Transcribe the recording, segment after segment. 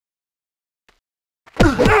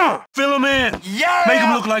Fill them in. Yeah! Make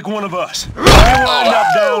them look like one of us. They wind up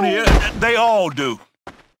down here. They all do.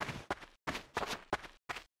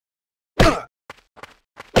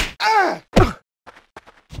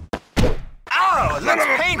 Oh, it looks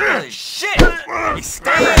painful as shit. You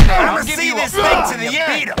stand there. I'll give you this thing to the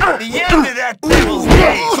end. The end of that devil's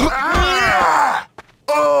days.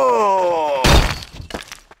 Oh!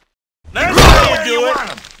 That's how you want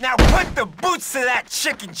them. Now put the boots to that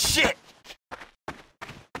chicken shit.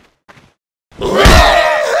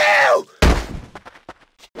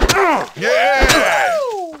 Yeah!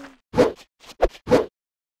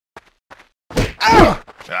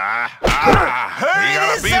 You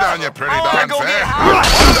got a beat on you, pretty darn fair.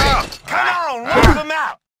 Come on, knock them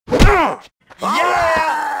out.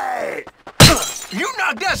 Yeah! You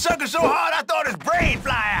knocked that sucker so hard I thought his brain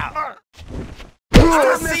fly out.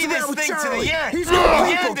 I see this thing to the end. He's the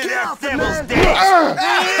end of that devil's days.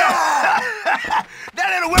 That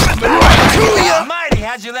little whippersnapper. Almighty,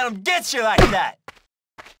 how'd you let him get you like that?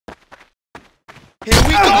 Here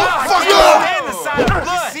we go! Fuck off! Stand the side of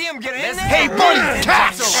blood. See him get in there? Hey, buddy,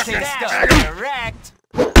 catch! Correct.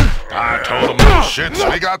 I told them little shits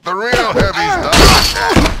we got the real heavies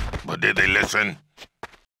done. But did they listen?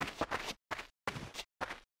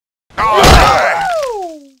 All right!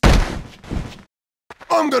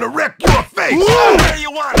 I'm gonna wreck your face! Where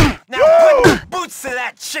you want him? Now put the boots to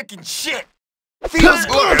that chicken shit. Feels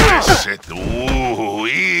good. Look at this shit.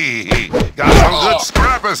 Ooh-wee. Got some good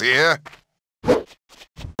scrappers here.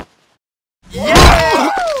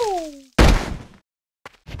 Yeah!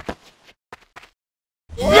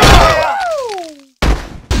 Yeah!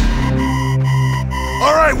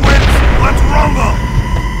 All right, Wimps, let's rumble!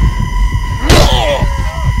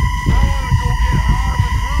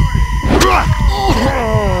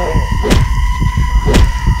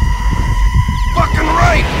 Fucking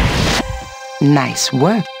right! Nice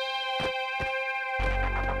work.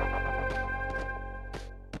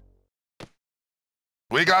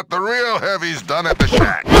 We got the real heavies done at the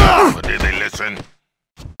shack. But did they listen?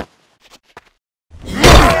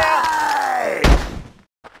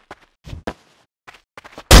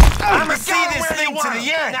 I'ma see this thing to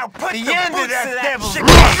the end. Now put the end of that devil's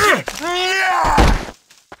shit.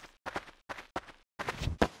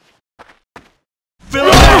 Fill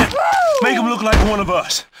them in. Make them look like one of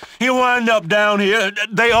us. He'll wind up down here.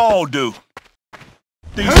 They all do.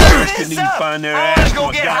 These guys didn't even find their ass to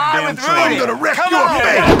a goddamn train. I'm gonna wreck your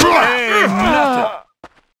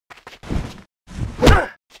face!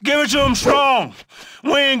 Give it to them strong.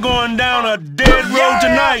 We ain't going down a dead road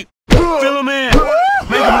tonight. Fill them in.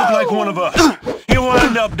 Make them look like one of us. He'll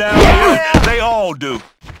wind up down here. They all do.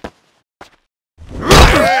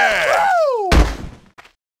 Yeah!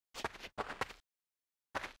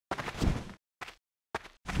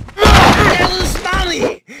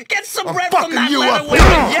 Get some bread from that leather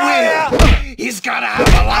wearing yeah! He's gotta have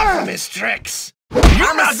a lot from his tricks.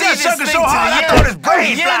 I'ma see this thing so hard I thought his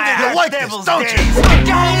brain fly out. You like this, don't you?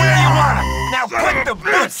 Go where you want him. Now put the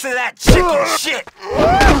boots to that chicken shit.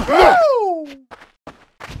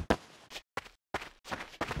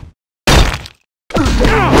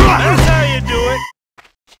 That's how you do it.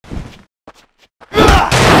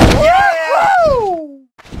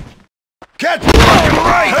 Catch fucking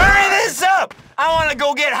right! Hurry this up! I wanna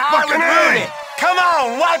go get high with Rudy. Come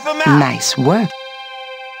on, wipe him out. Nice work.